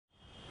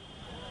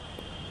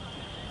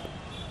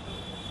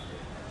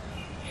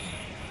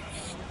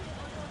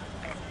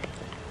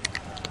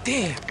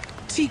Damn,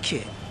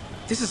 T-Kid,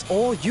 this is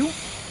all you?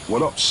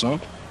 What up, son?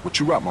 What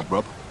you got, my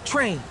brother?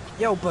 Trane,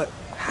 yo, but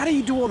how do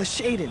you do all the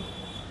shading?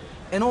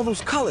 And all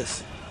those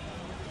colors?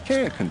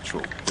 Hand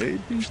control,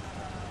 baby.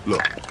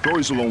 Look,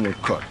 Doyle's won't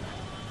cut.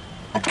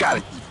 You gotta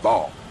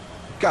evolve.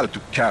 You gotta do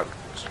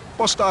characters.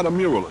 Bust out a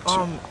mural or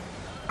two.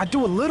 I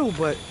do a little,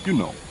 but... You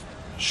know,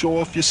 show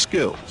off your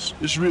skills.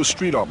 It's real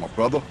street art, my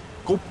brother.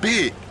 Go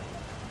big.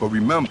 But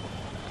remember,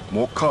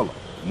 more color,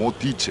 more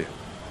detail,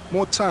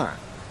 more time.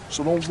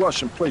 So don't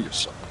rush and play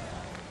yourself.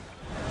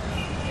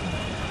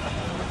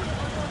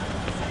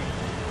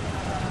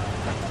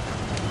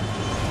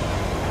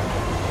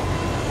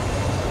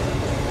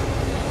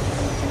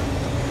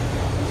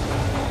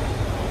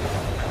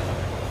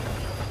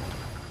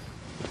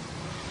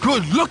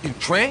 Good looking,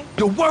 Trane.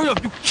 The word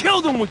up, you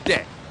killed him with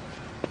that.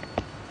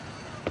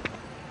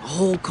 A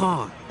whole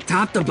car,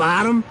 top to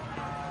bottom?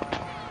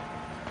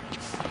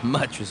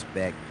 Much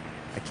respect.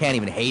 I can't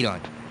even hate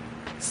on you.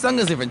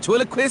 Sungers a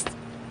ventriloquist?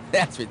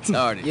 That's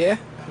retarded. Yeah?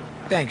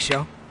 Thanks,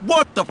 yo.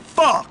 What the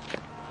fuck?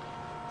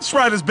 This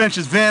rider's bench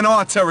is Van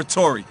R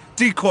territory.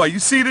 Decoy, you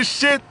see this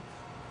shit?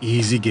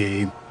 Easy,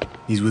 Gabe.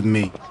 He's with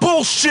me.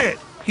 Bullshit!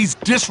 He's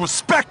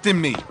disrespecting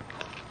me.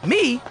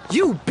 Me?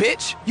 You,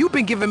 bitch! You've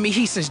been giving me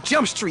heat since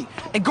Jump Street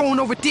and going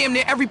over damn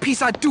near every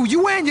piece I do,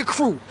 you and your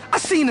crew. I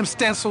seen them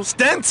stencils.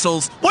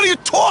 Stencils? What are you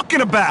talking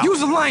about?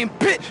 You's a lying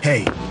bitch!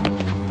 Hey,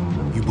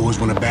 you boys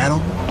want to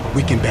battle?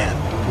 We can battle.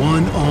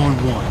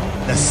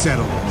 One-on-one. Let's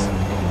settle this.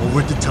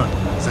 Over at the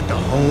tunnel. Set the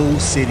whole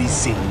city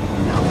scene.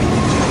 I'll be the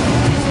judge.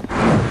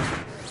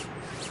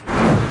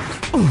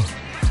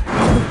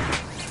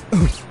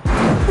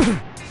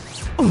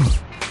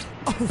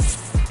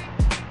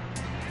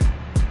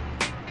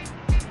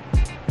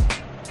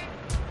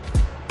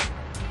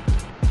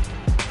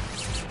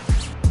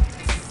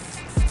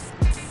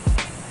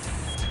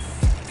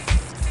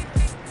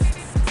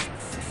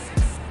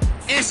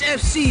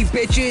 SFC,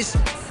 bitches!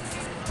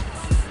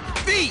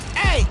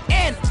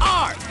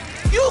 V-A-N-R!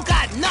 You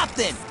got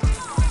nothing!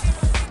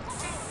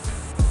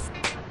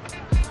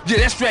 Yeah,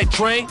 that's right,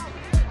 Trane.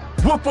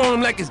 Whoop on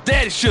him like his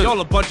daddy should. Y'all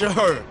a bunch of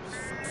herbs.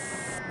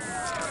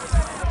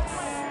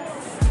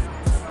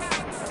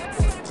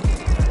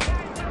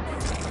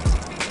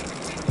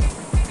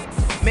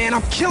 Man,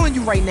 I'm killing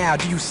you right now.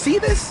 Do you see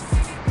this?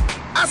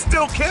 I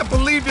still can't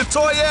believe your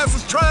toy ass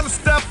is trying to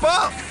step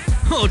up.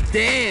 Oh,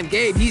 damn,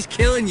 Gabe, he's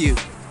killing you.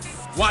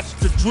 Watch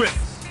the drips.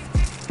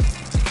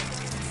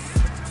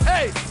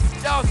 Hey,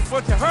 y'all's a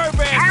bunch of herb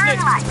ass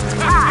niggas.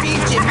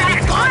 This is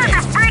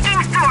a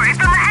breaking story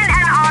from the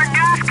NNR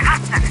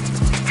newscaster.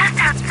 Just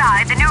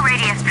outside the new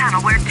radius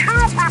tunnel where 2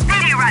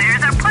 graffiti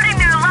writers are putting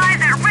their lives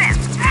at risk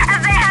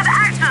as they have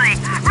actually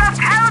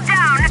rappelled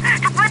down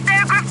to put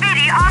their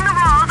graffiti on the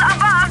walls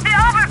above the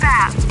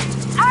overpass.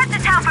 Hard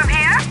to tell from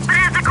here, but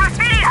as the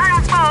graffiti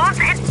unfolds,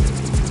 it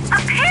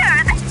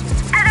appears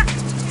as if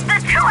the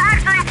 2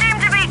 actually seem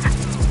to be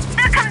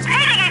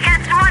competing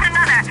against one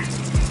another.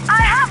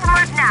 I have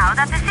word now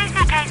that the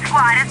CCK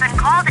squad has been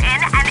called in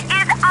and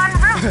is en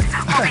route.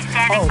 We'll be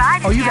standing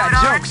by to you see how got it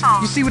all jokes.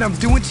 unfolds. You see what I'm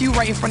doing to you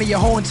right in front of your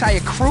whole entire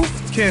crew?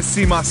 Can't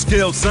see my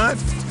skills, son.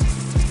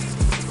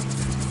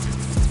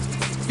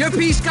 Your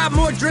piece got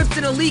more drips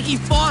than a leaky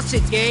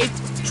faucet, Gabe.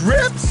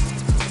 Drips?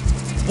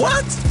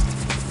 What?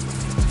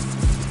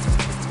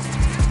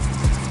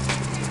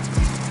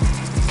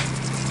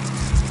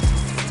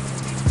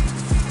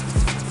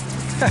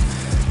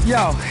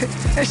 Yo,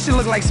 that shit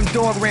look like some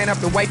dog ran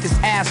up and wiped his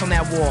ass on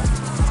that wall.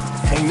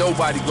 Ain't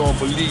nobody gonna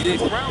believe it.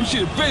 You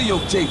should have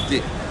videotaped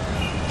it.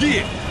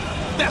 Yeah,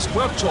 that's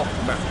what I'm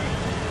talking about.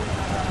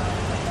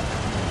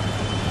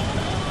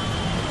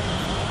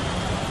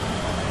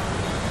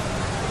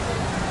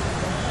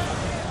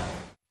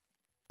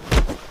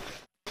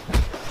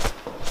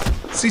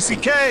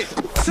 CCK,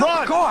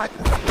 run! God!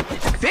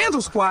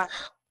 Vandal squad!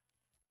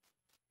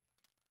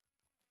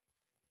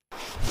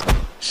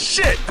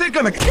 Shit, they're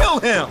gonna kill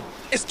him!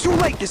 It's too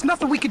late. There's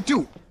nothing we can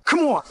do. Come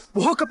on.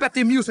 We'll hook up at the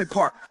amusement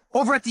park.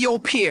 Over at the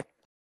old pier.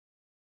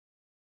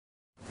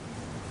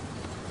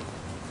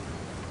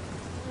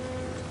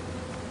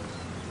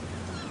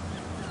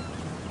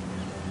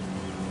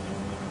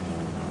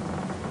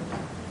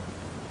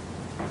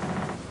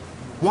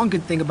 One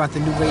good thing about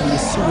the new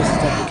radius sewers is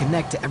that they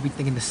connect to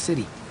everything in the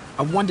city.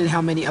 I wondered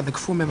how many other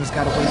crew members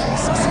got away from the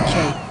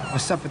CCK or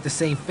suffered the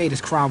same fate as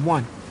Crime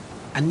 1.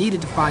 I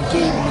needed to find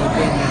Gabe in the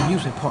abandoned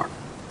amusement park.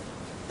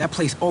 That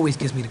place always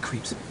gives me the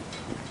creeps.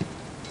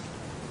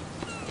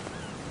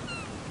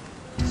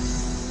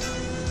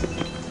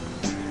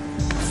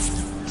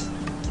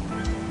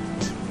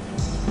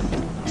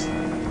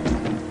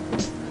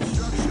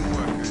 Construction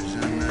workers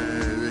and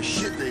the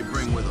shit they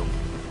bring with them.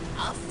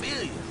 I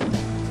feel you.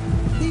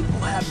 People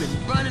have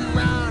been running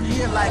around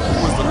here like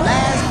it was the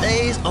last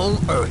days on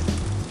Earth.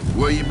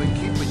 Where you been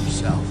keeping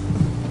yourself?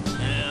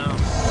 Yeah.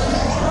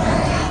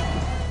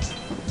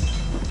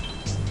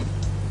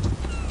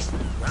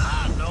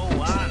 I know.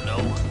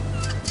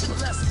 But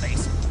let's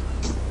face it,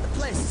 the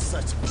place is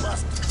such a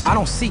cluster. I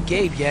don't see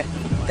Gabe yet.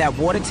 That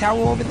water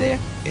tower over there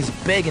is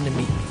begging to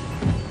meet me.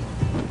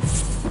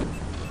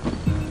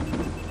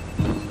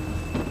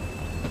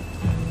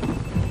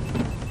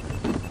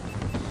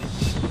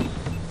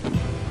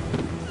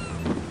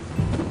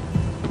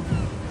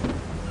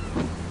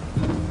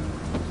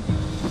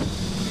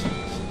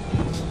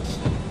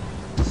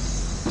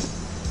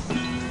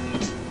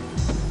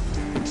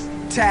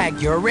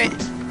 tag, you're it.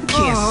 You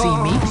can't see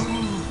me.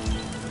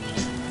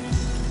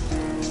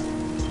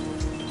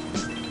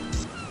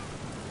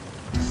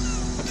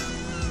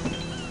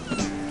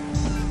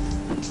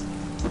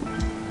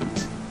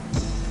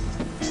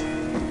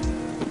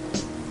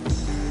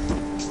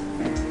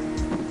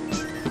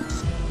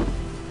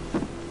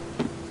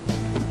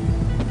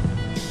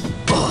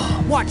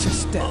 Watch your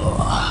step.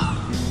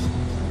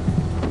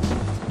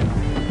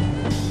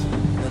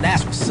 Now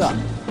that's what's up.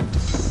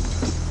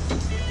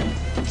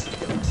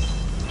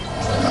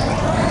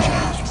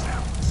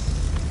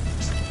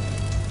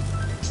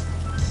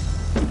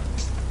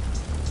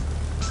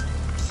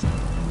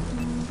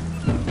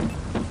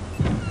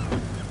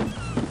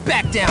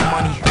 Back down,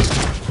 money.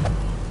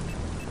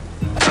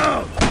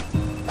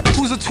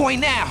 Who's a toy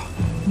now?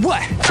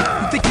 What?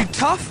 You think you're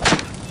tough?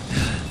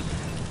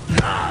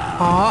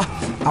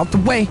 Out the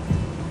way.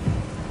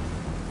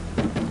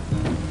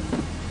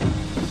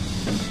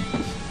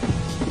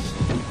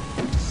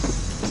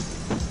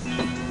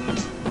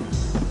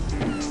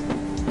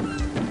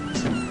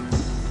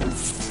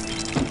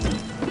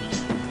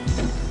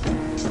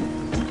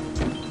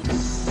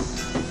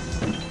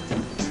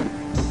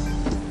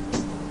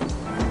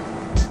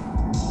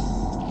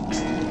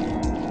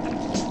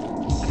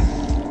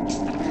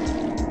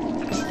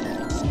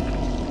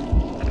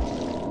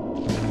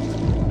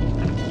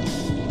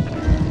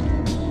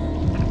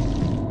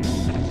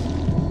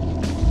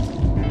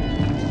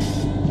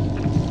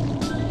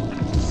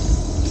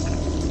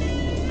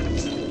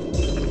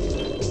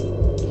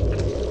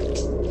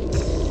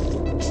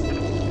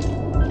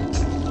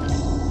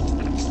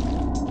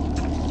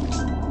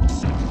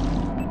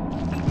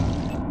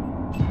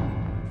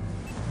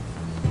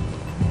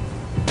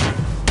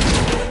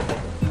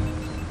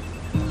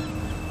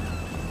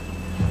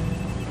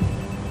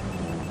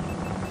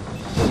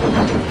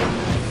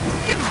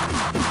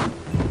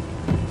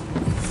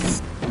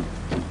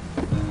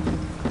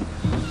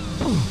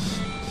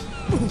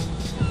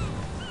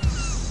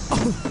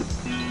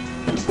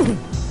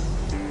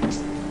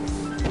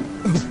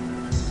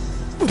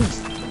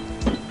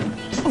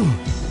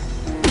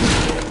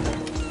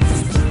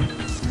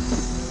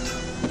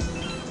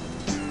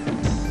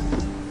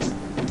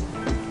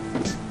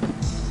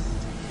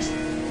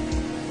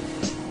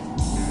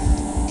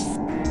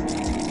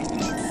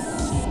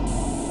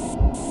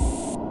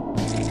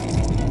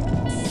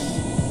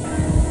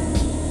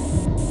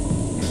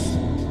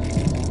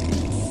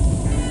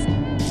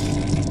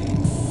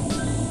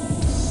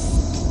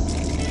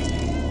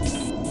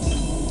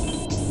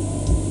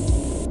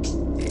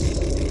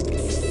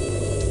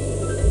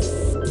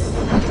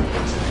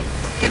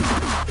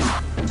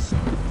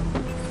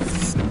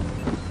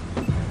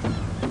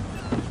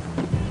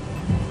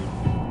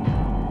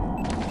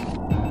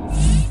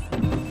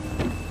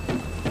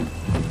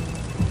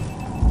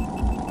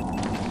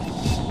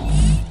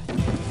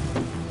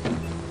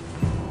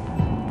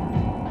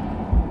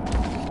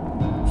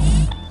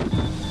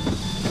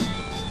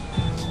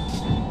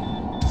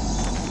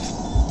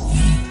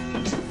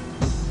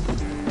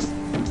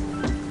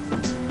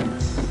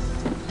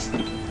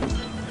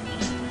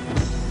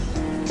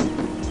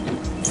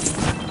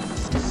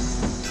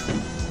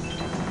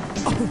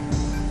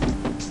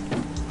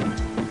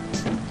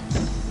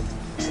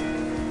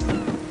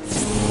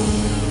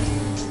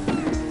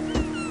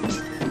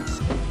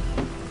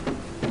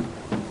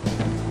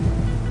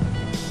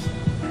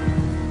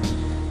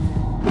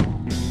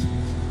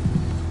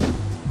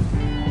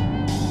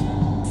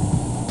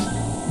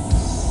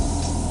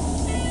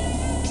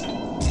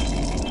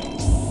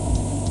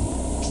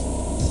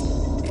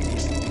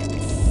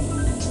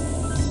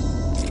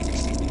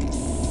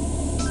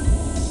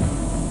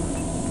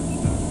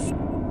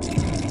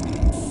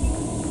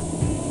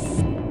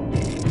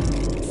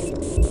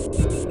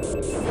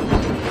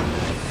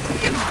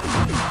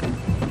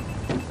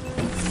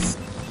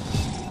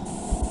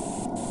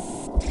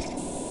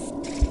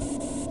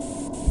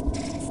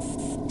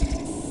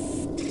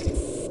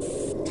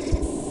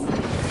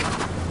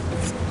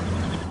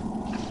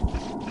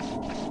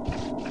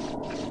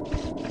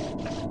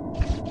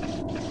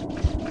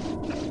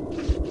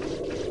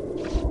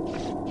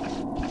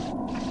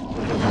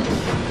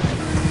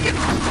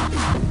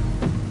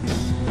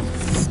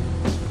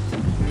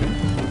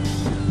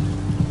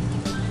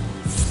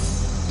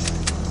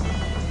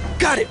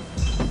 Got it!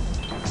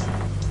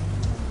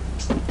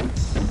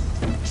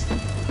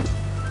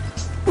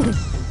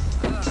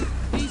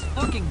 These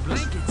fucking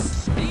blankets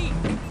stink.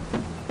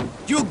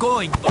 You're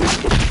going.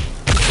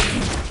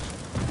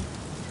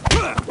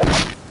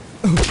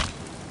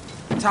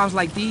 Times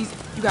like these,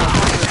 you gotta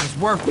wonder if it's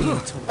worth being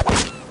a tool.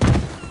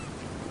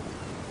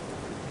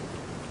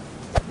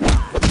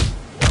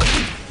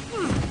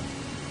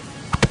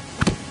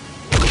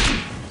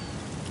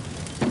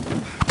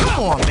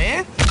 Come on,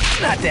 man.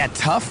 You're not that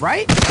tough,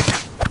 right?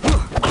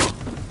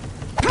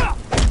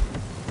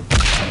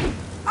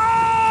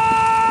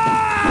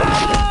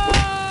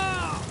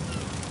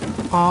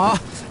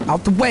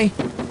 Out the way.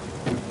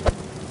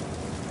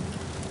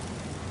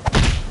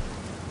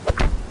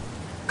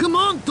 Come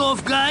on,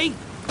 tough guy.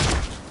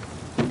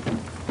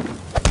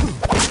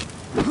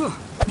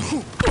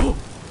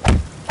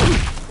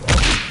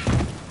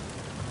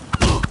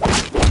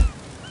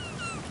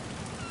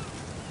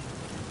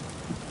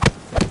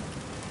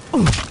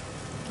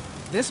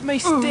 This may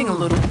sting a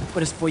little,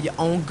 but it's for your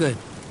own good.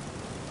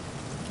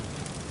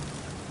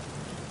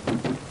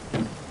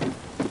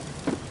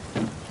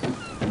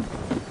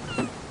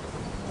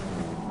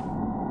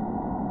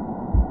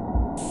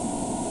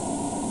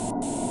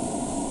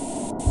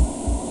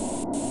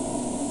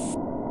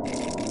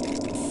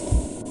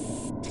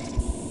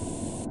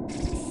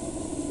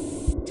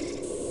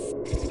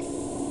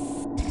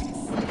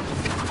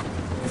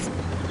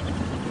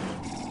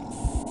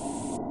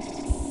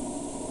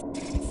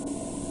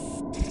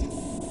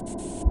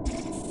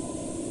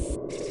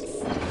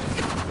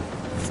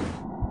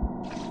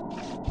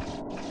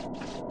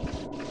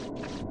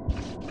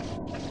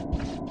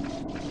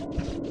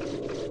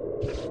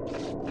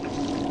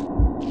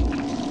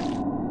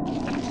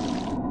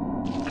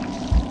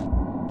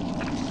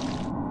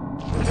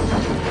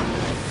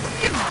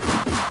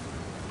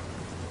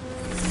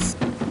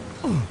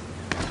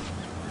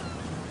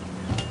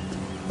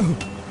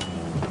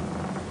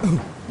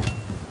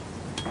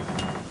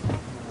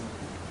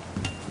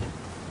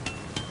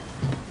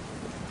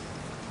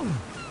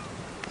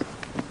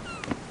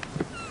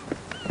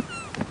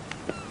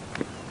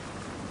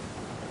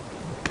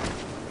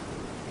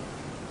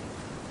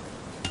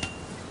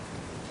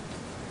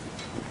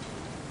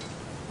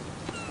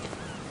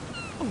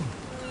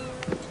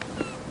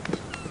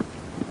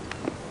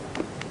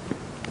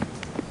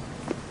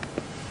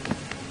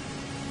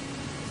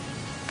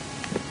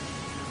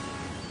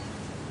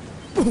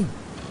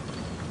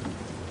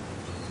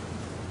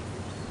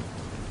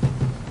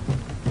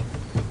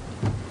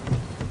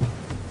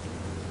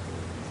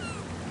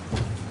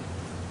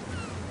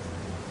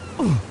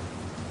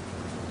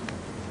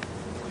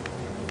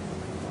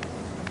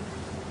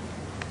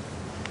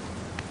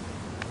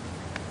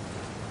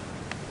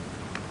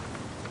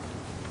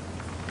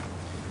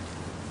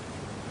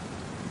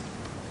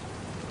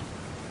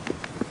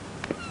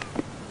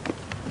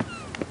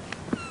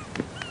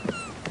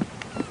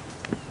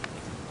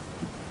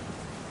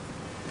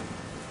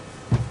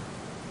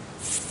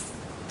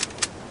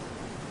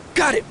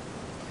 Got it!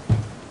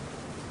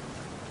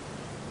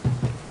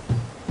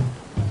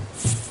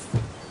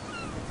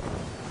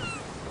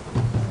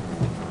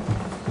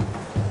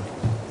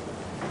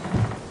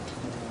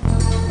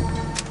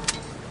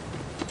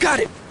 Got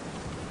it!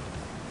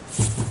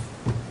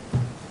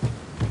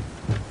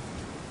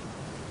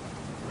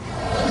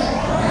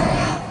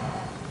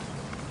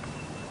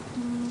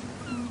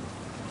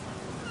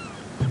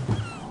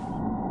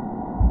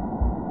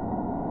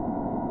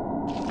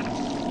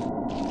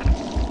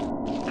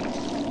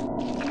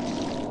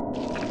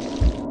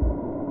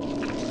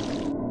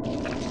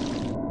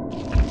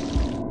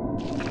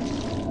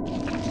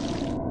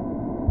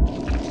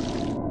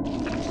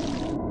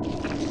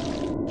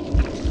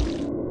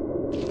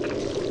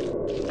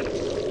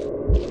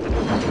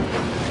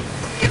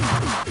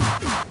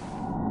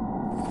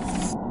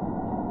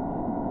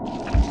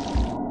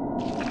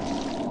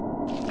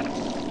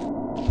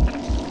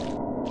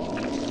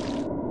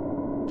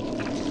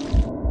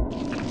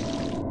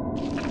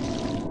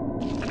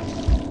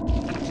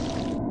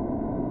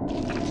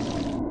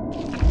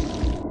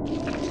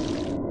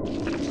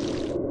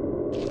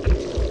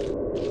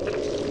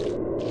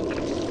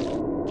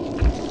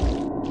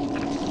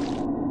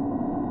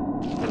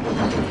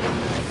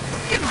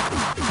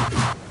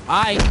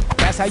 Alright,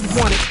 that's how you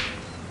want it.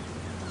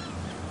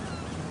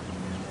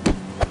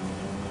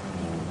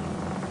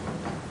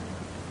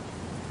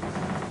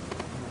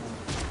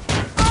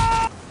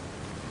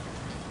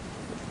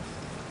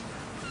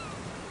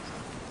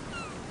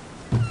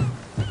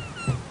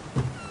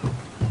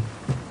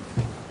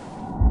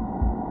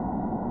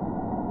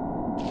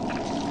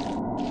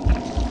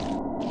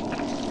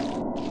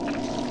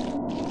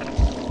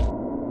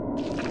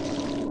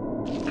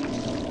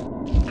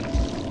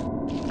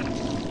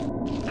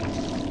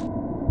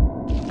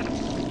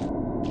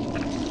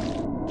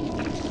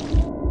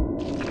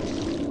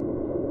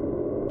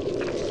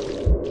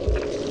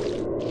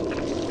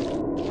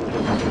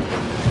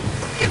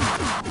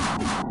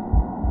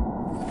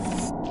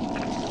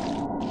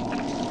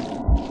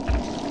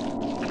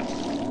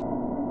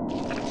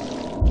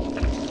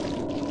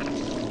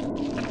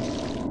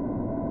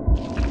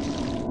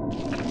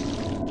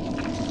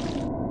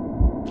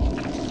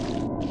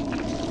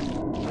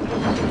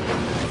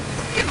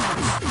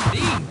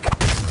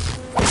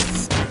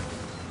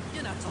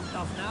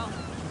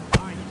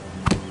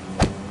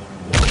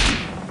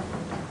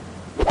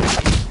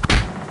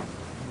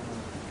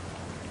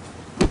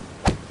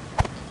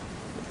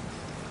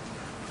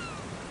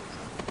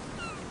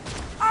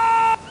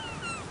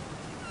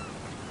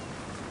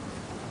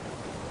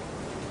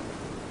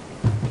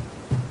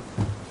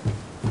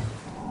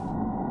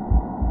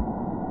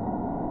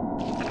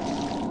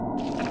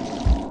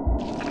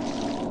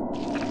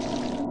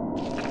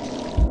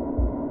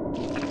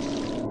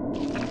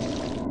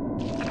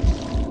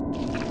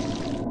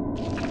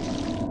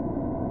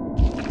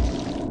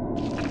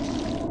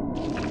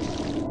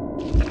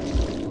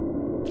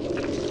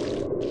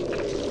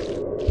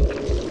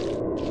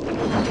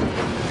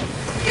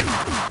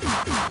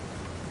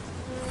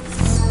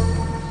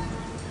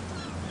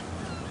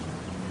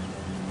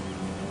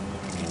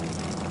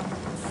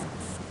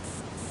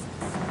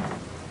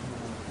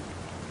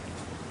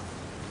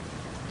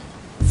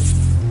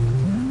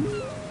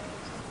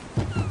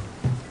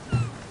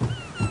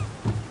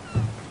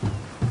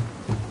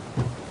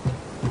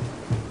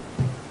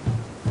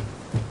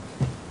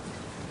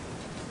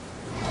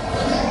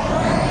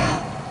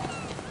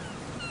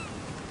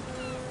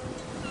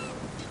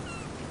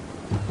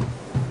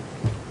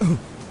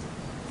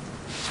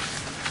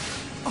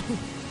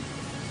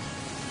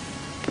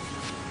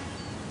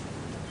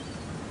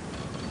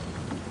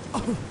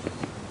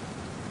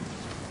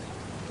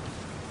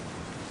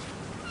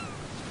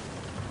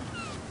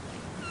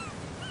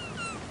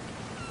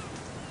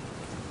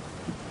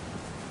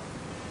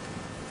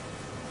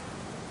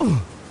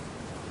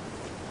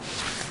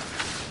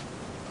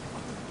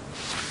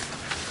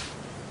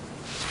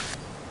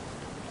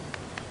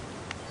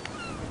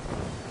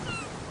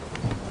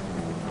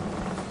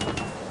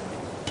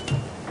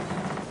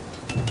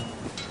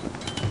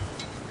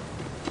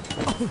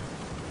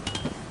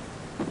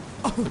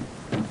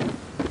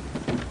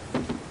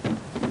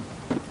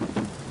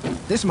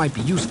 This might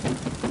be useful.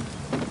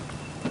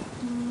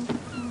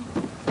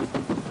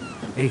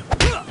 Hey.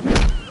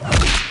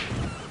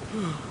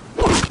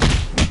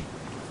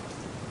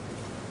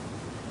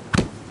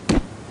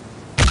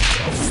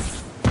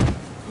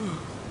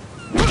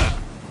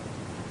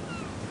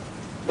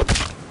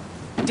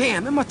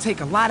 Damn, it must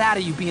take a lot out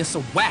of you being so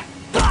whack.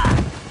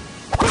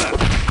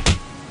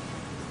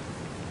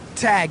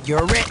 Tag,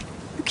 you're it.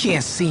 You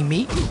can't see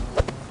me.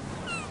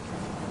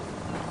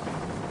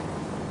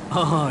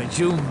 Oh,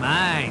 you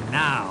mine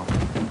now.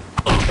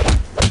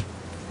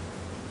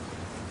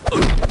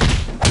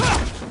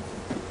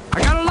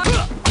 I got a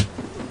lot.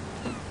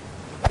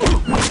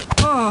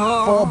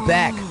 Fall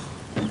back.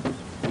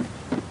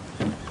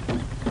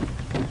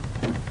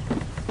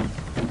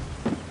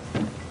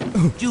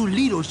 You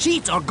little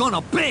sheets are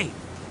gonna pay.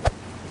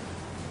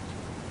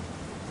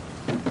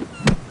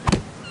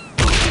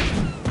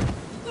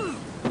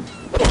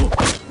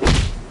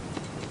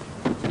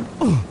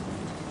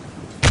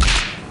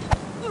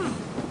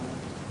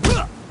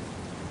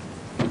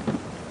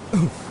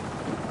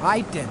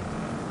 Right then.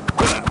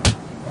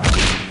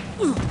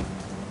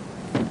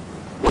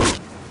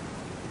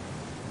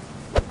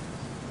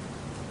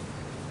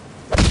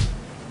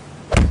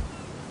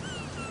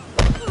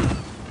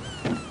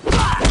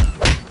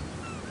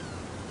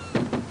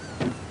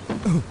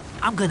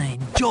 I'm gonna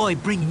enjoy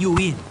bringing you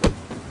in.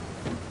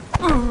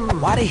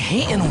 Why they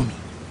hating on me?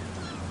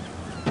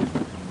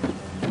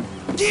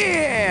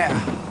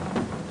 Yeah!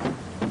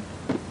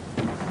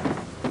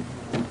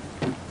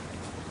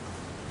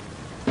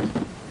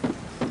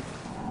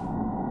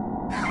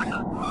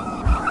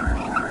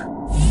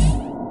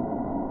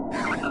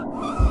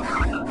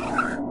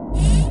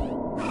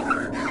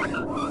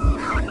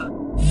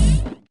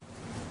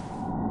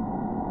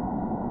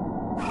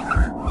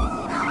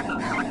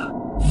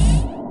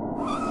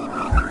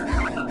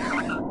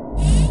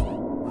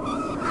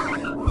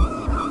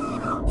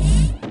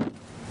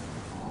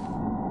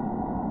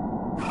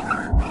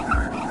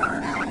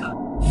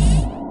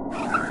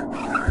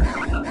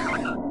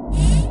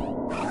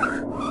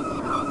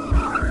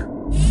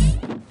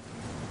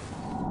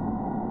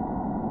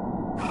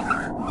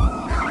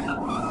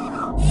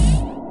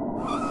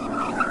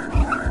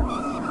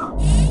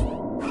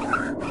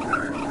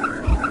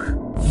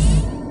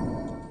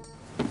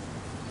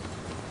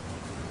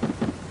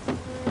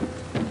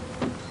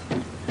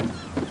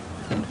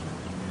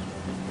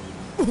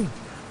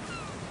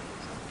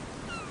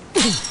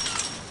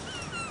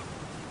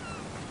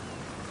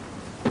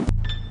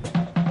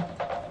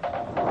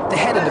 The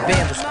head of the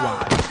Vandal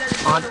Squad,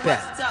 Aunt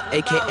Beth,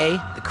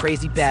 a.k.a. the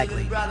Crazy Bag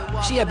Lady.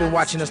 She had been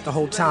watching us the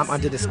whole time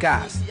under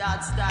disguise.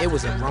 It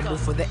was a rumble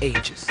for the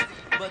ages.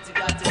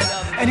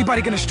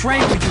 Anybody gonna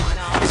strangle you?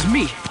 It's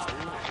me.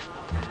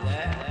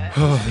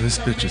 Oh, this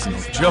bitch is no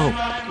joke.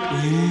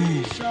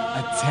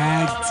 A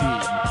tag team.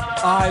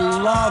 I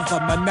love a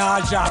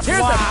menage a trois. Here's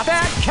a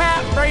fat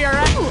cat for your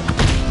ass.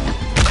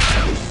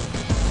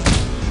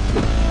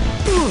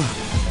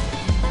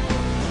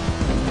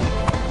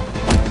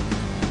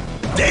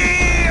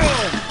 Damn!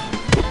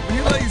 When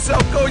you let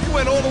yourself go, you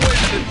went all the way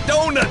to the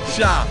donut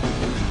shop.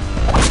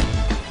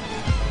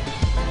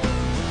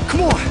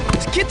 Come on,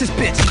 let's get this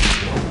bitch.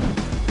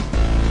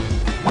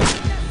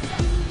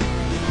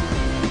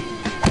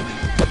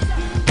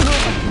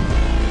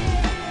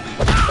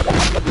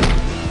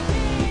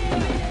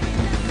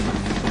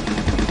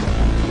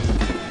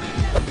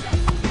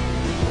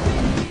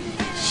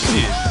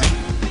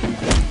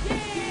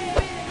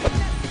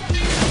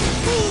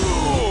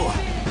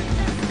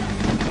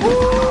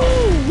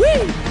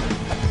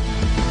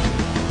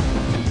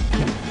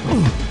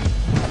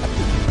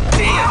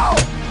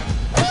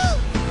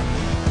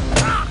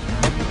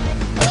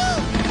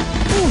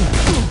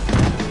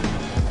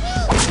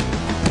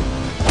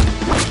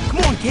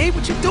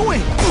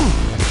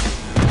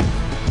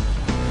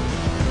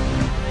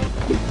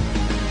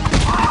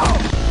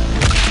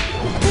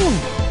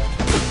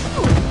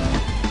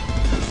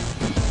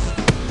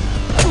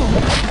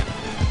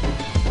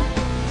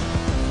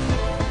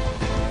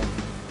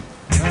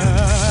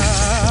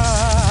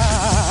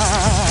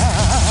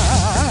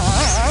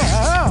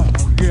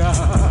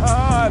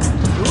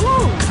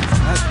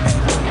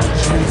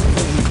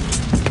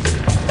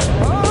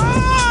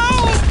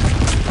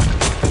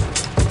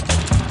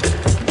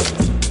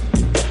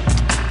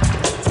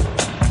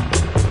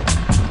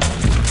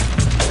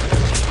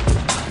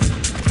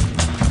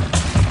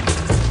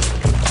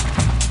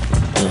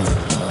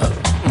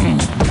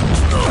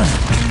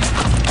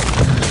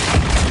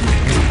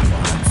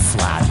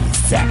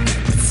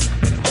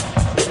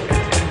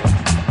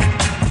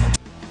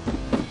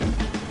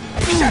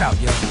 Shut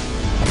up, yo.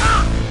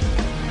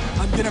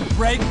 I'm gonna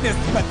break this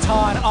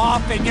baton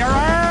off in your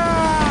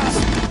ass!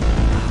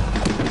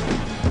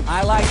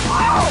 I like...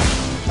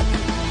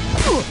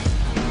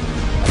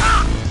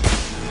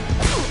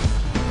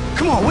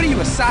 Come on, what are you,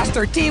 a size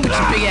 13 with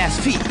your big ass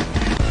feet?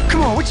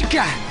 Come on, what you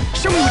got?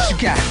 Show me what you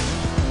got.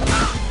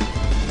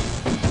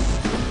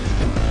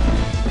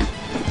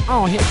 I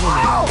don't hit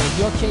women. In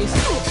your case,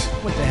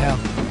 what the hell?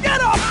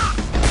 Get up!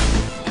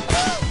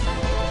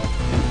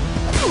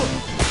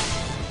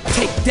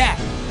 Take that!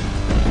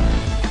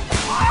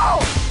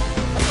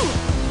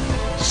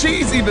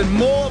 She's even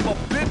more of a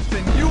bitch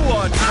than you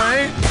are,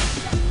 Trane.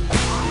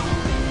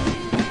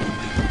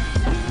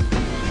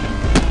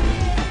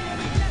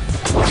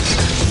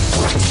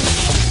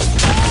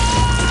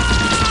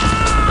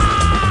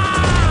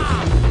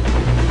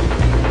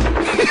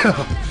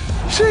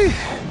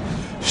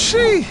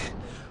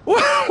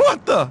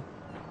 What the?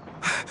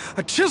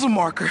 A chisel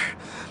marker.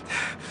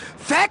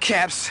 Fat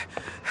caps.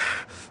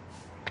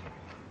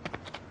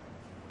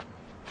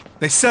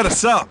 They set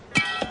us up.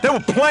 They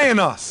were playing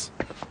us.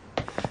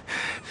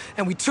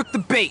 And we took the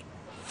bait.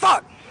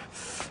 Fuck!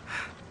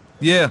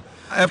 Yeah,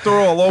 after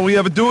all we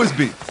ever do is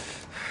beat.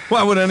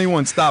 Why would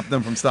anyone stop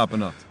them from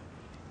stopping us?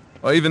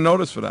 Or even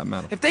notice, for that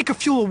matter. If they could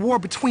fuel a war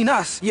between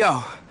us,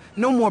 yo,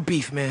 no more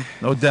beef, man.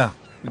 No doubt.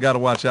 We gotta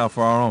watch out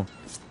for our own.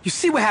 You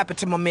see what happened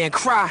to my man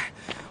Cry?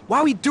 Why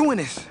are we doing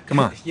this? Come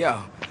on.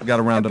 Yo. We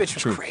gotta round that up bitch the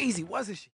truth. was crazy, wasn't she?